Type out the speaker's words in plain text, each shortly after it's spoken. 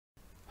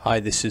Hi,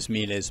 this is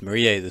Miles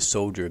Maria, the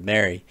Soldier of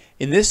Mary.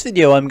 In this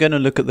video, I'm going to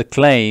look at the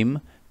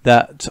claim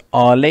that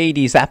Our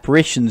Lady's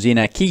apparitions in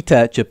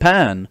Akita,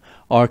 Japan,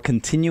 are a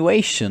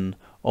continuation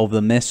of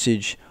the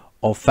message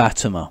of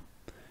Fatima.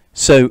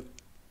 So,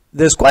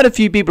 there's quite a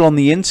few people on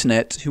the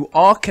internet who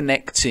are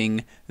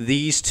connecting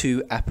these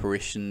two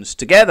apparitions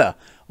together.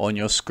 On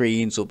your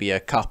screens will be a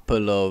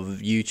couple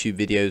of YouTube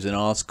videos and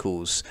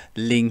articles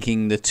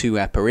linking the two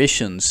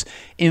apparitions.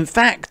 In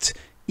fact,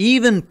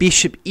 even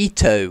Bishop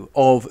Ito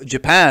of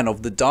Japan,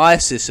 of the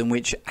diocese in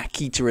which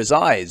Akita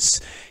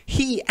resides,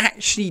 he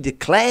actually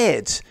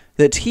declared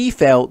that he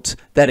felt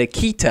that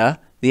Akita,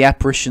 the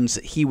apparitions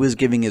that he was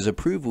giving his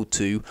approval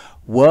to,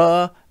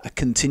 were a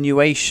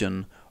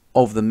continuation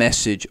of the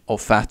message of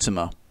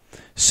Fatima.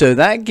 So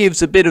that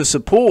gives a bit of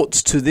support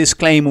to this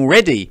claim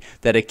already,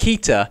 that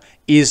Akita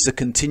is the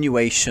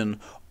continuation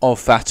of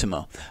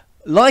Fatima.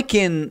 Like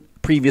in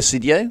previous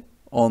video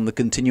on the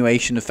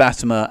continuation of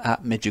Fatima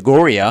at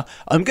Medjugorje,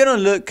 I'm going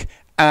to look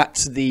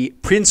at the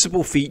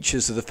principal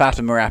features of the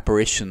Fatima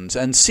apparitions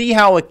and see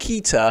how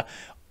Akita,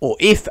 or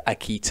if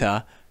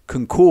Akita,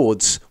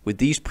 concords with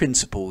these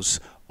principles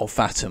of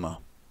Fatima.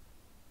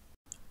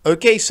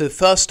 Okay, so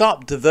first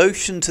up,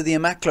 devotion to the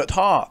Immaculate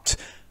Heart.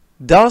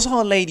 Does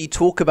Our Lady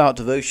talk about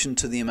devotion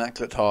to the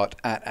Immaculate Heart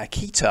at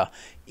Akita?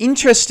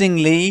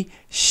 Interestingly,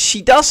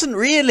 she doesn't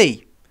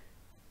really.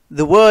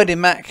 The word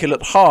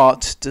Immaculate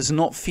Heart does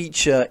not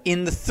feature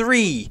in the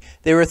three.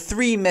 There are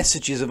three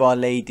messages of Our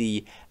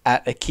Lady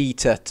at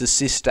Akita to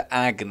Sister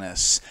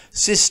Agnes.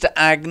 Sister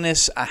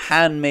Agnes, a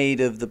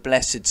handmaid of the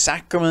Blessed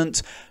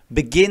Sacrament,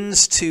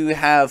 begins to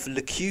have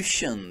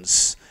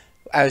locutions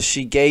as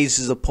she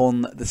gazes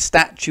upon the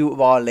statue of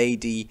Our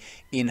Lady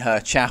in her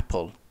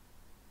chapel.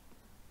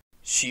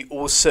 She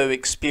also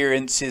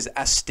experiences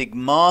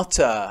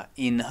astigmata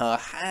in her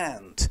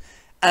hand,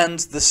 and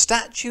the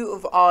statue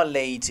of Our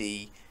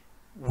Lady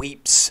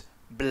weeps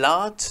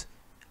blood,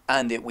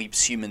 and it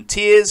weeps human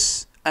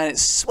tears, and it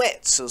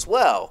sweats as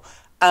well.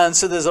 And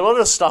so there's a lot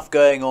of stuff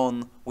going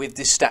on with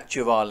this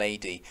statue of Our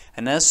Lady.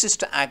 And as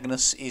Sister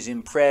Agnes is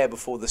in prayer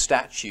before the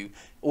statue,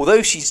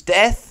 although she's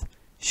deaf,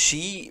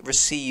 she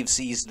receives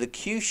these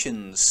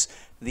locutions,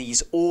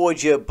 these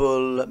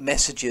audible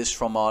messages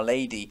from Our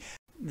Lady.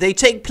 They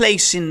take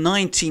place in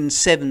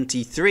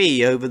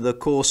 1973 over the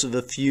course of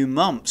a few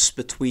months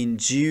between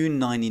June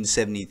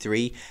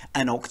 1973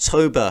 and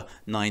October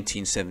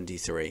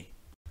 1973.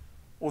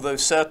 Although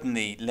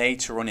certainly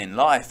later on in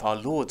life our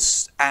Lord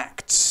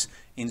acts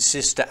in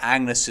Sister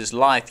Agnes's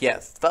life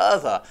yet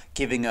further,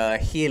 giving her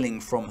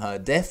healing from her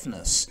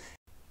deafness.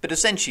 But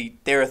essentially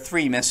there are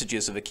three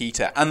messages of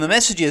Akita, and the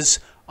messages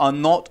are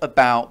not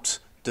about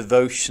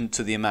devotion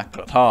to the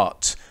Immaculate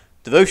Heart.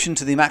 Devotion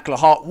to the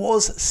Immaculate Heart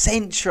was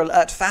central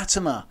at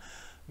Fatima.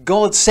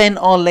 God sent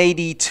Our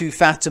Lady to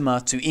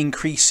Fatima to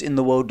increase in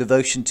the world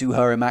devotion to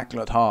her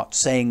Immaculate Heart,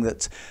 saying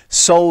that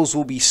souls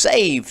will be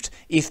saved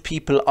if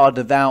people are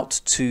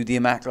devout to the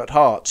Immaculate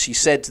Heart. She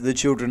said to the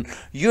children,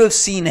 "You have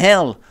seen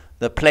hell,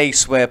 the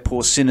place where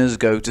poor sinners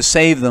go. To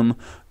save them,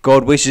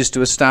 God wishes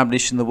to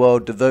establish in the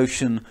world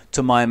devotion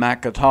to my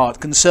Immaculate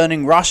Heart."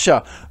 Concerning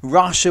Russia,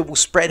 Russia will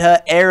spread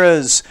her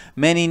errors.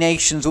 Many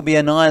nations will be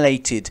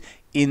annihilated.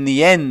 In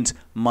the end,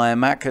 my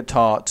Immaculate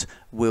Heart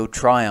will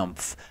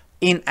triumph.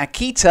 In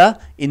Akita,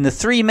 in the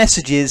three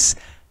messages,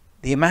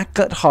 the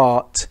Immaculate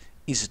Heart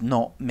is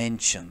not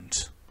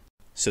mentioned.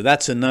 So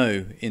that's a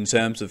no in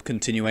terms of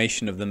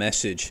continuation of the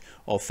message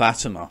of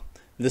Fatima.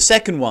 The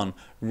second one,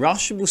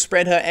 Russia will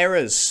spread her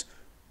errors.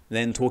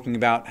 Then talking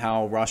about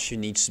how Russia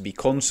needs to be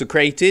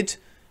consecrated,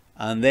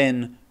 and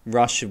then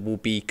Russia will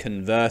be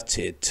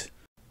converted.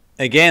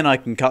 Again, I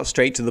can cut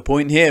straight to the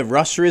point here.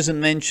 Russia isn't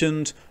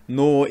mentioned,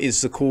 nor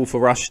is the call for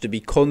Russia to be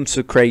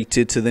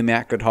consecrated to the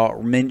Immaculate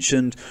Heart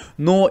mentioned,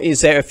 nor is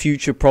there a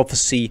future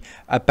prophecy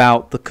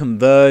about the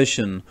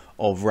conversion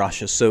of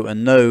Russia. So a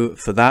no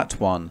for that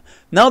one.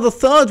 Now the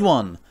third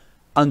one.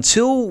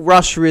 Until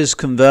Russia is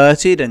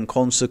converted and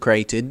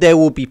consecrated, there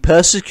will be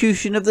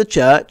persecution of the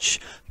church.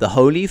 The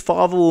Holy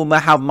Father will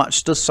have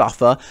much to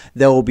suffer.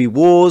 There will be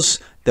wars.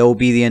 There will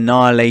be the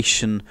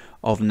annihilation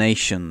of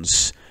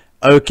nations.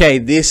 Okay,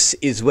 this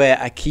is where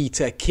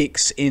Akita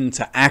kicks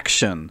into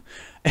action.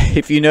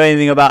 If you know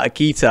anything about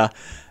Akita,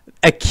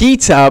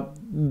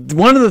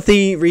 one of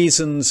the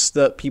reasons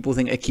that people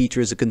think Akita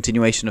is a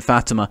continuation of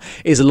Fatima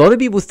is a lot of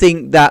people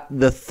think that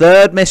the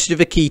third message of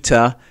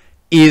Akita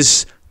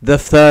is the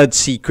third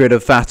secret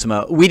of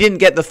Fatima. We didn't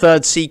get the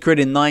third secret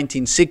in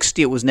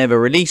 1960. It was never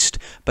released.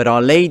 But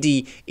Our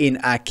Lady in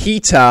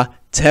Akita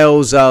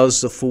tells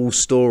us the full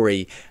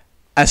story,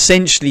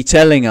 essentially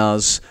telling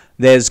us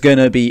there's going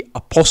to be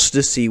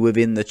apostasy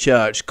within the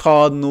church.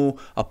 Cardinal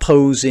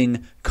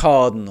opposing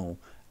cardinal.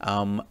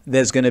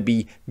 There's going to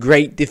be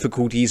great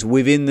difficulties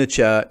within the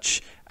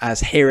church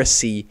as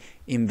heresy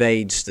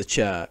invades the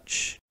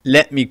church.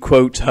 Let me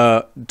quote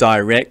her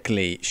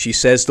directly. She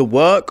says, "The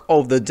work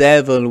of the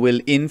devil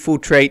will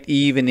infiltrate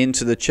even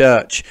into the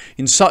church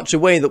in such a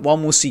way that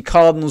one will see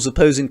cardinals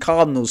opposing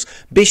cardinals,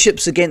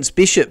 bishops against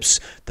bishops.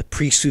 The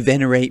priests who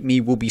venerate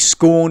me will be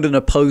scorned and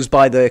opposed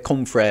by their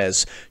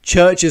confreres.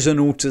 Churches and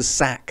altars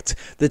sacked.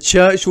 The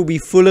church will be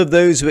full of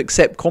those who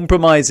accept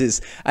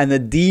compromises, and the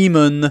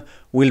demon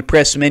will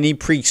press many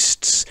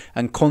priests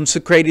and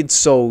consecrated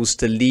souls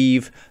to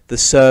leave the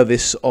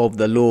service of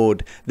the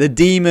Lord. The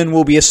demon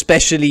will be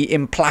especially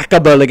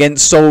implacable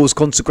against souls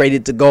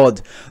consecrated to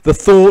God. The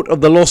thought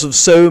of the loss of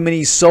so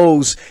many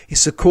souls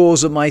is the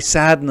cause of my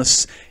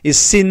sadness. As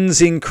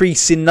sins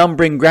increase in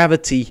number and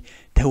gravity,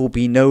 there will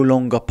be no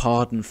longer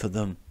pardon for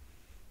them."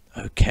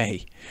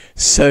 Okay,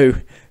 so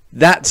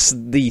that's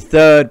the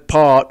third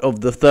part of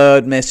the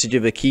third message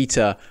of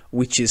Akita,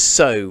 which is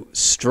so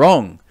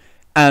strong.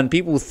 And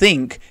people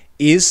think,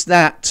 is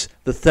that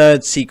the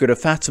third secret of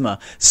Fatima?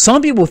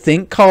 Some people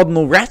think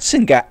Cardinal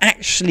Ratzinger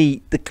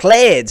actually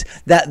declared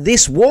that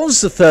this was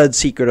the third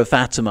secret of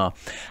Fatima.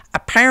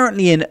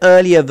 Apparently in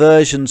earlier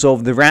versions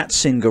of the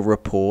Ratzinger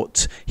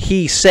report,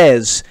 he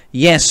says,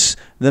 yes,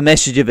 the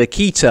message of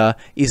Akita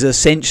is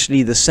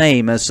essentially the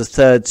same as the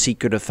third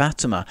secret of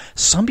Fatima.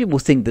 Some people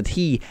think that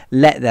he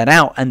let that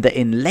out and that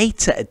in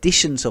later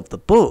editions of the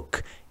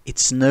book,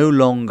 it's no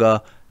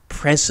longer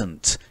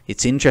present.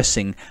 It's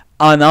interesting.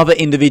 Another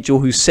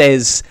individual who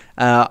says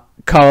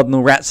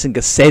Cardinal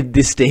Ratzinger said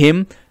this to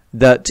him,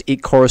 that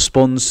it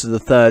corresponds to the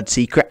third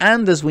secret.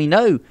 And as we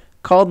know,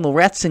 Cardinal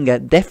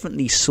Ratzinger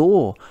definitely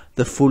saw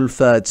the full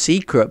third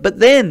secret. But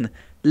then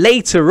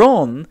later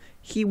on,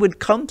 he would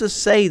come to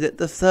say that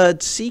the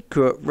third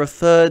secret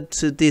referred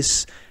to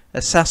this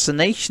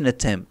assassination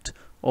attempt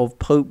of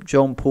Pope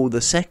John Paul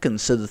II.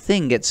 So the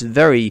thing gets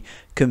very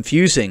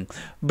confusing.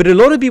 But a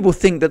lot of people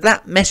think that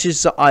that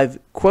message that I've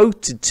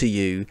quoted to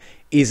you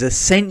is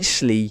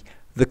essentially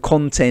the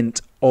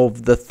content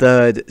of the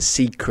third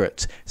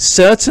secret.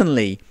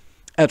 Certainly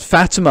at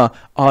Fatima,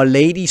 Our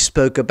Lady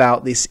spoke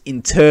about this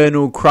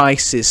internal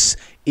crisis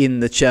in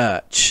the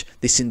church,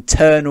 this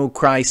internal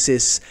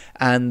crisis,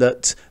 and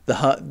that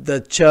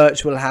the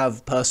church will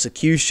have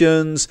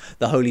persecutions,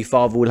 the Holy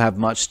Father will have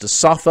much to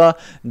suffer,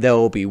 there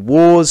will be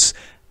wars.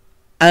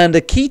 And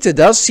Akita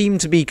does seem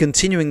to be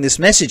continuing this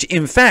message.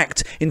 In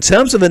fact, in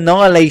terms of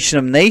annihilation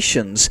of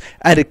nations,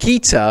 at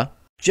Akita,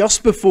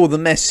 just before the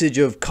message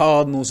of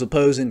cardinals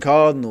opposing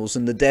cardinals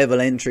and the devil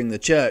entering the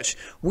church,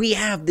 we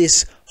have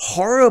this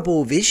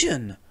horrible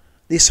vision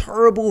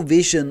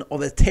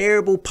of a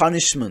terrible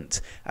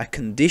punishment, a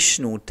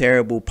conditional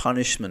terrible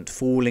punishment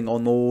falling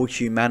on all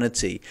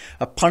humanity,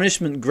 a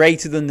punishment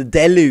greater than the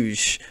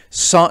deluge,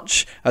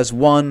 such as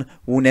one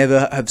will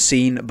never have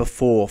seen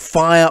before.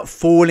 Fire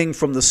falling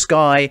from the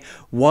sky,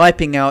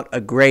 wiping out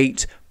a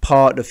great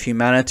part of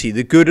humanity,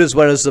 the good as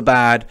well as the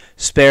bad,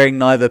 sparing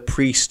neither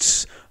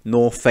priests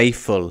nor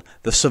faithful.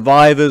 The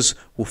survivors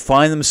will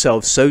find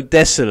themselves so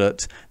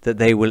desolate that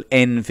they will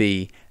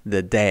envy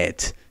the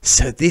dead.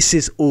 So this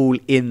is all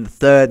in the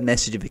third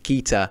message of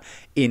Akita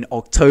in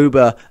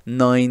October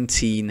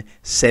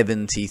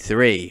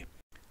 1973.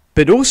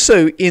 But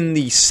also in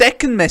the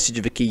second message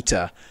of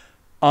Akita,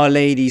 Our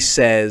Lady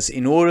says,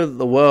 in order that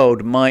the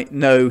world might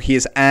know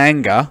his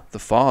anger, the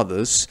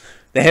Father's,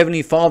 the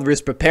Heavenly Father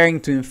is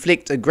preparing to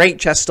inflict a great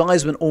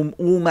chastisement on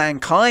all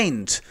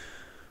mankind.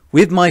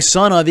 With my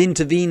Son I've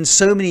intervened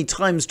so many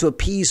times to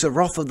appease the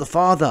wrath of the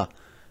Father.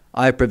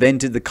 I have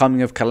prevented the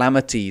coming of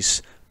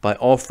calamities by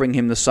offering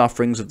him the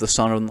sufferings of the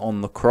Son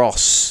on the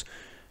cross.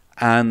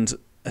 And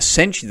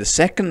essentially the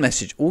second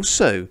message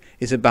also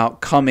is about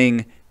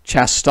coming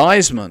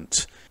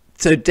chastisement.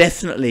 So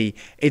definitely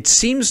it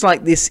seems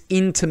like this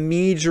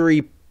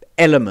intermediary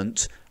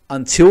element,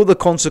 until the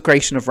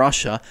consecration of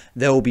Russia,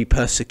 there will be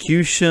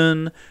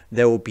persecution,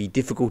 there will be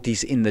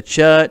difficulties in the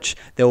church,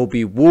 there will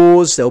be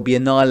wars, there will be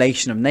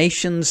annihilation of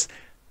nations.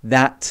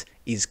 That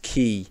is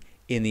key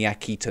in the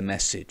Akita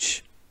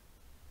message.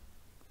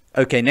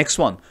 Okay, next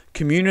one.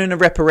 Communion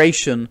and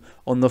reparation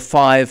on the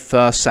 5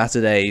 first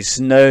Saturdays.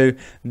 No,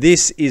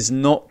 this is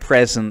not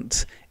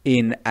present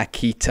in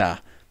Akita.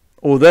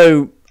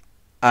 Although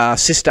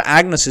Sister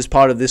Agnes is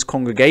part of this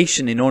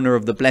congregation in honor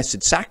of the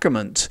Blessed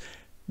Sacrament,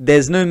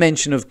 there's no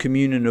mention of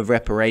communion of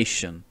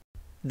reparation.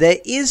 There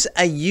is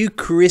a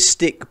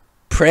Eucharistic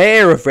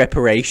prayer of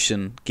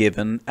reparation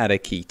given at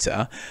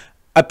Akita,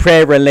 a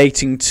prayer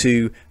relating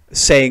to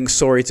saying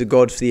sorry to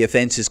God for the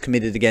offences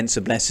committed against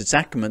the Blessed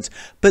Sacrament,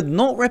 but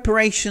not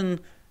reparation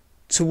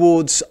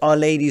towards Our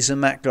Lady's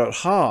Immaculate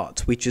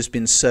Heart, which has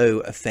been so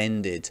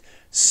offended.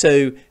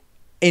 So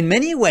in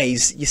many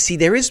ways, you see,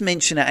 there is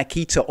mention at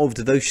Akita of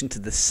devotion to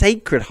the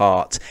Sacred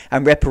Heart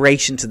and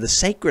reparation to the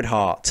Sacred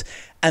Heart.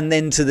 And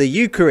then to the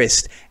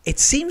Eucharist. It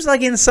seems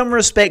like in some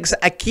respects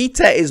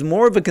Akita is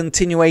more of a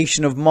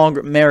continuation of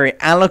Margaret Mary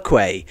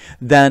Alaquay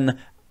than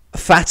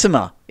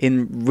Fatima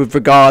with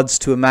regards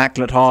to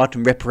Immaculate Heart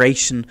and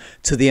reparation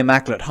to the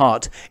Immaculate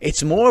Heart.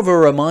 It's more of a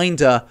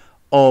reminder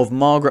of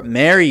Margaret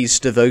Mary's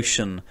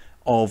devotion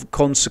of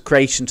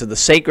consecration to the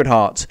Sacred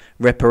Heart,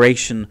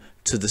 reparation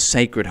to the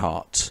Sacred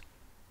Heart.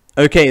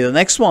 Okay, the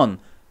next one.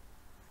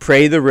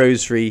 Pray the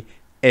rosary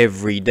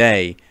every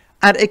day.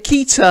 At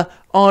Akita,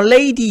 Our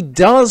Lady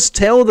does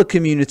tell the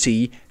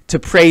community to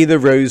pray the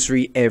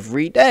rosary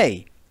every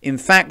day. In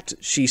fact,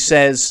 she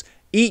says,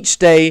 each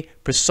day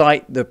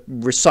recite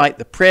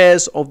the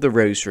prayers of the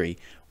rosary.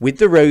 With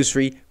the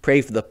rosary,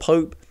 pray for the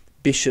Pope,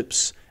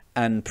 bishops,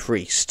 and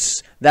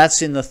priests.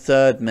 That's in the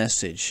third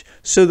message.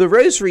 So the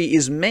rosary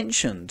is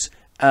mentioned.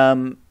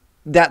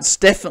 That's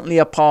definitely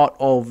a part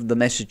of the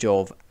message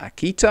of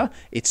Akita.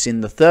 It's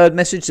in the third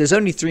message. There's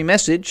only 3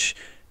 messages,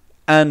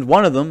 and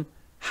one of them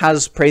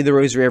has pray the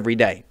rosary every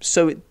day.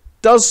 So it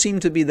does seem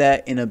to be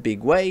there in a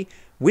big way.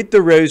 With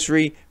the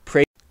rosary,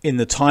 pray in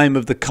the time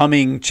of the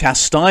coming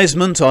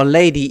chastisement. Our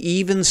Lady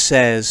even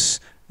says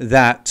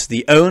that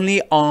the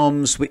only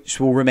alms which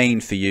will remain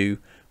for you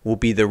will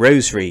be the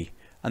rosary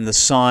and the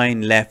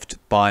sign left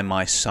by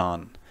my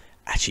son.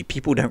 Actually,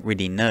 people don't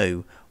really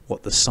know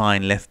what the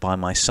sign left by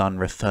my son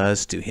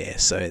refers to here,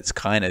 so it's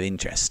kind of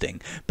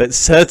interesting. But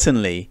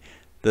certainly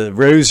the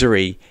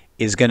rosary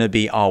is going to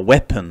be our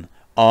weapon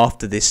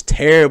after this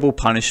terrible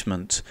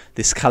punishment,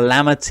 this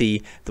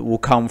calamity that will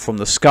come from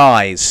the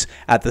skies,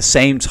 at the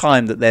same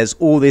time that there's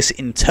all this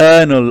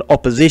internal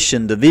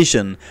opposition,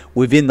 division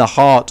within the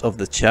heart of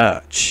the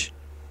church.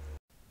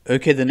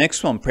 Okay, the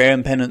next one, prayer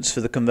and penance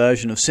for the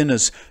conversion of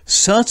sinners.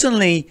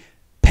 Certainly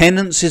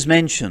penance is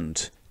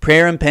mentioned.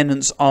 Prayer and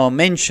penance are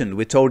mentioned.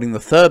 We're told in the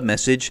third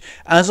message,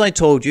 as I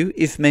told you,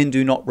 if men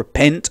do not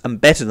repent and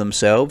better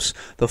themselves,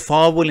 the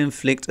Father will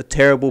inflict a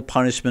terrible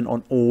punishment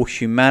on all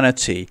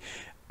humanity.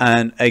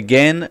 And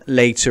again,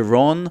 later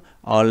on,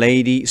 Our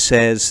Lady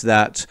says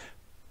that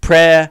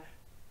prayer,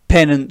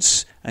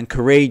 penance, and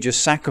courageous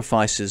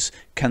sacrifices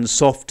can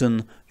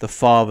soften the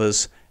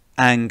Father's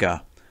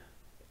anger.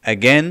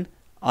 Again,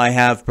 I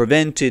have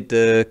prevented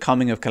the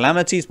coming of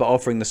calamities by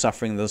offering the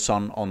suffering of the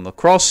Son on the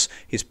cross,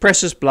 his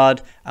precious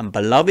blood, and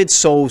beloved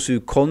souls who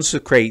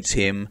consecrate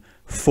him,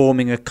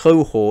 forming a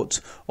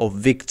cohort of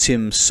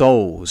victim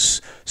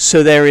souls.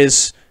 So there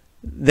is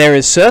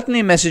certainly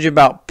a message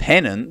about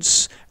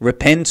penance,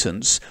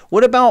 repentance.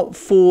 What about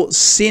for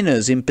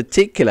sinners in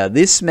particular?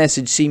 This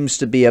message seems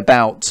to be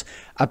about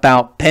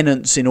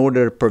penance in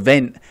order to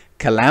prevent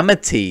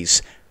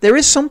calamities. There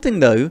is something,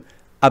 though,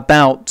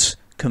 about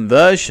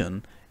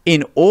conversion.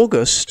 In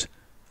August,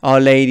 Our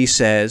Lady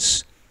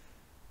says,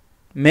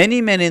 many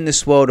men in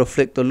this world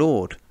afflict the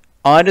Lord.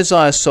 I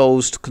desire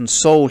souls to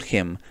console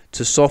him,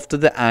 to soften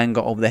the anger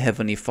of the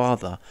Heavenly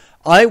Father.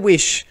 I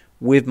wish,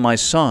 with my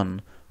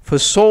Son, for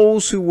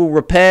souls who will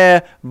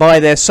repair by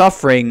their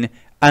suffering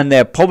and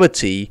their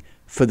poverty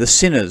for the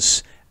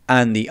sinners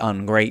and the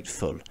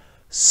ungrateful.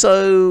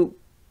 So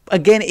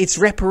again, it's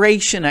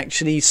reparation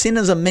actually.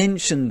 Sinners are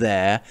mentioned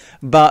there,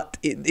 but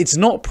it's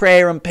not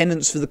prayer and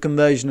penance for the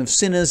conversion of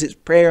sinners. It's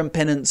prayer and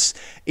penance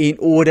in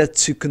order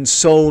to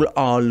console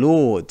our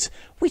Lord,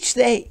 which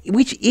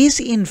is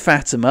in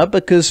Fatima,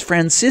 because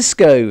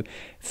Francisco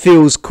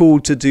feels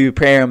called to do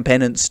prayer and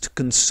penance to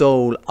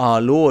console our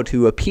Lord,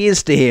 who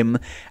appears to him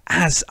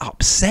as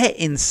upset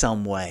in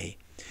some way.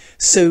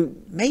 So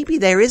maybe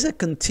there is a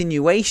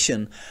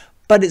continuation,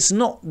 but it's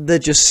not the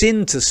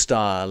Jacinta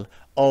style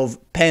of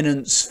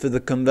penance for the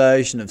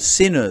conversion of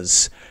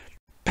sinners.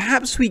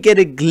 Perhaps we get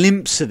a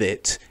glimpse of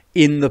it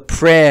in the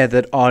prayer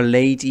that Our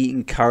Lady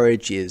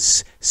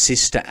encourages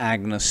Sister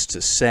Agnes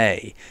to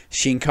say.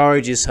 She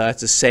encourages her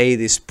to say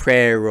this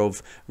prayer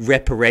of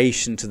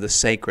reparation to the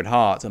Sacred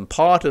Heart, and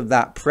part of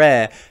that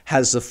prayer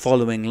has the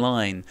following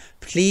line: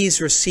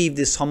 please receive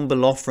this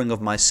humble offering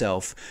of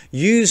myself.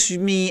 Use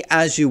me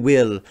as you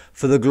will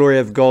for the glory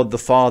of God the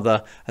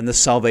Father and the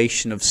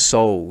salvation of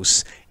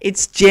souls.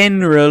 It's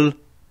general,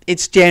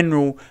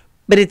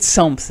 but it's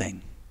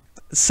something.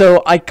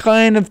 So I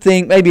kind of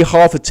think maybe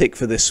half a tick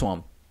for this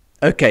one.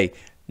 Okay,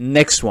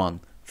 next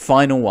one,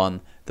 final one.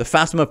 The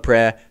Fatima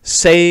prayer,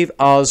 save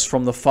us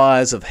from the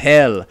fires of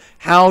hell.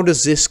 How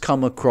does this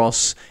come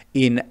across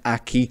in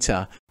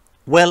Akita?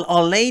 Well,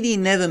 Our Lady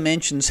never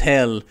mentions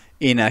hell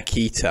in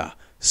Akita,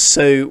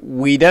 so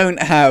we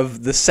don't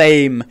have the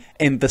same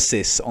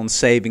emphasis on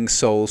saving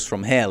souls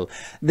from hell.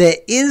 There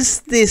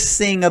is this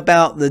thing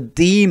about the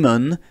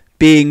demon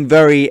being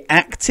very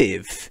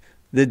active,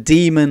 the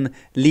demon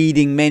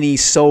leading many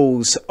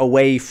souls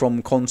away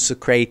from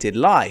consecrated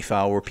life.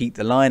 I'll repeat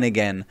the line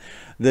again.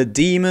 The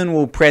demon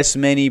will press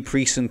many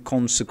priests and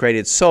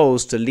consecrated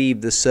souls to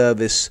leave the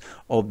service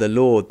of the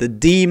Lord. The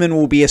demon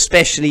will be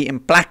especially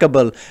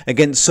implacable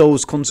against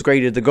souls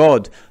consecrated to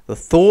God. The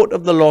thought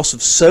of the loss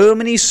of so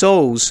many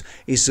souls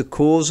is the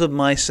cause of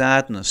my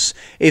sadness.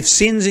 If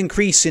sins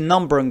increase in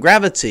number and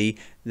gravity,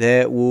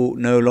 there will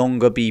no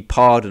longer be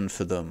pardon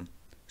for them.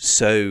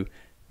 So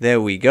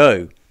there we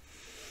go.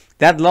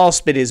 That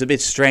last bit is a bit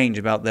strange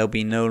about there'll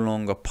be no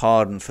longer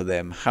pardon for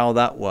them. How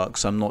that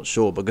works, I'm not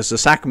sure, because the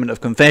sacrament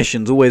of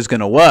confession is always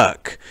going to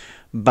work.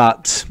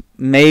 But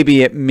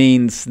maybe it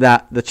means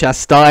that the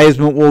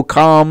chastisement will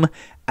come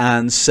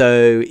And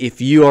so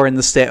if you are in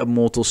the state of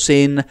mortal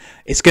sin,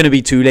 it's going to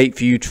be too late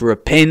for you to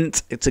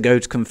repent, to go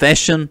to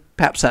confession.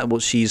 Perhaps that's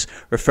what she's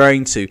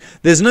referring to.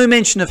 There's no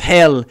mention of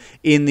hell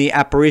in the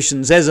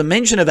apparitions. There's a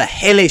mention of a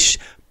hellish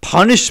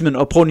punishment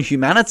upon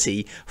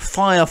humanity,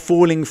 fire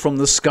falling from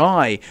the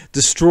sky,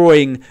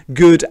 destroying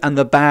good and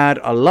the bad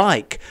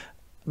alike.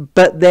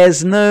 But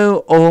there's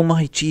no, oh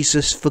my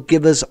Jesus,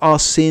 forgive us our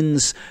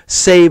sins,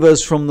 save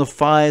us from the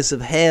fires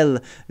of hell,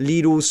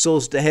 lead all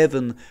souls to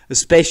heaven,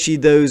 especially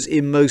those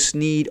in most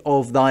need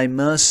of thy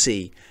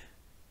mercy.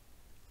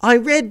 I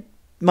read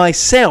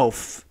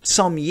myself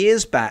some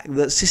years back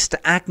that Sister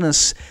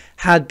Agnes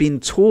had been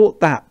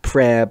taught that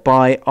prayer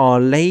by Our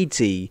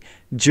Lady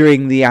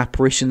during the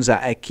apparitions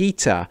at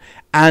Akita,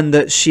 and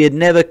that she had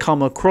never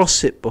come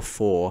across it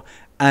before,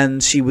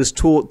 and she was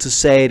taught to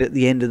say it at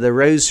the end of the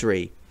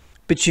rosary.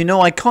 But you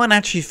know, I can't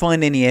actually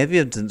find any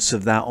evidence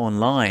of that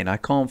online. I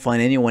can't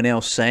find anyone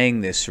else saying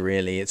this,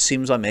 really. It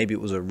seems like maybe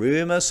it was a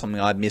rumor, something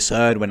I'd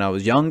misheard when I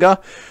was younger.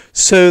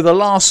 So the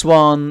last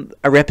one,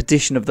 a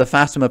repetition of the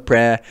Fatima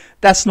prayer,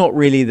 that's not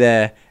really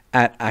there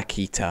at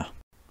Akita.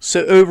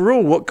 So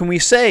overall, what can we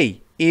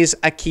say? Is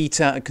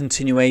Akita a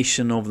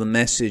continuation of the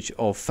message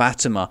of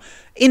Fatima?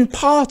 In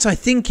part, I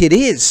think it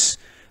is.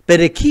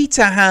 But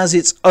Akita has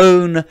its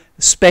own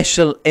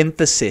special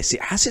emphasis.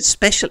 It has its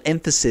special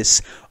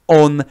emphasis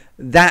on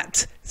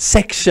that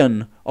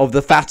section of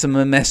the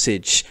Fatima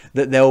message,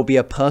 that there will be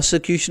a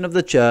persecution of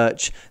the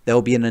church, there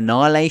will be an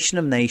annihilation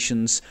of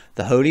nations,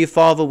 the Holy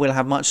Father will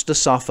have much to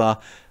suffer,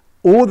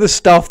 all the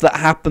stuff that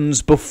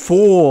happens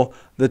before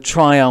the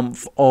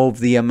triumph of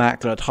the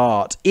Immaculate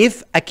Heart.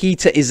 If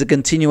Akita is a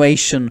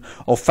continuation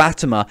of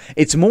Fatima,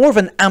 it's more of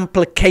an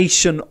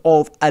amplification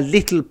of a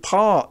little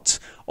part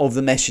of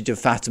the message of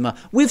Fatima,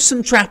 with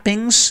some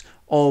trappings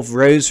of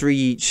rosary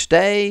each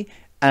day,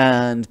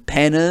 and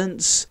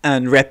penance,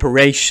 and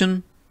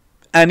reparation,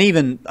 and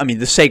even,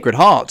 the Sacred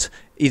Heart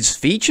is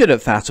featured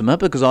at Fatima,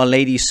 because Our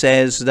Lady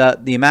says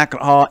that the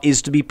Immaculate Heart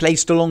is to be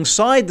placed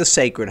alongside the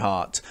Sacred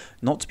Heart,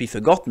 not to be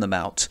forgotten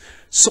about.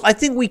 So I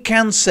think we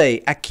can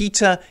say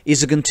Akita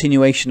is a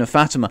continuation of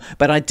Fatima,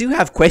 but I do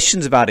have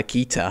questions about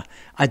Akita.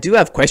 I do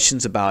have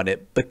questions about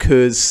it,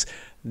 because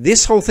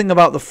this whole thing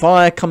about the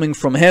fire coming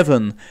from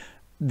heaven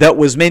that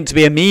was meant to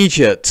be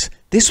immediate,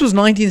 this was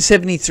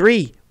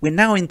 1973. We're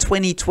now in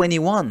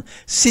 2021.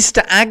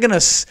 Sister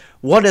Agnes,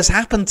 what has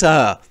happened to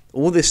her?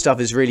 All this stuff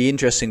is really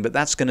interesting, but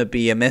that's going to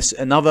be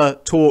another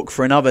talk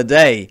for another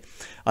day.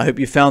 I hope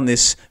you found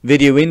this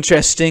video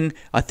interesting.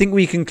 I think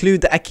we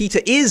conclude that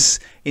Akita is,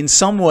 in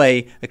some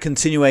way, a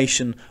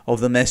continuation of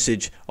the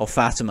message of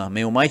Fatima.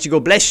 May Almighty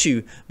God bless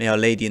you. May Our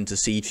Lady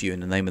intercede for you.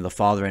 In the name of the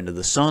Father, and of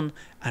the Son,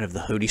 and of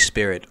the Holy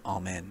Spirit.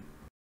 Amen.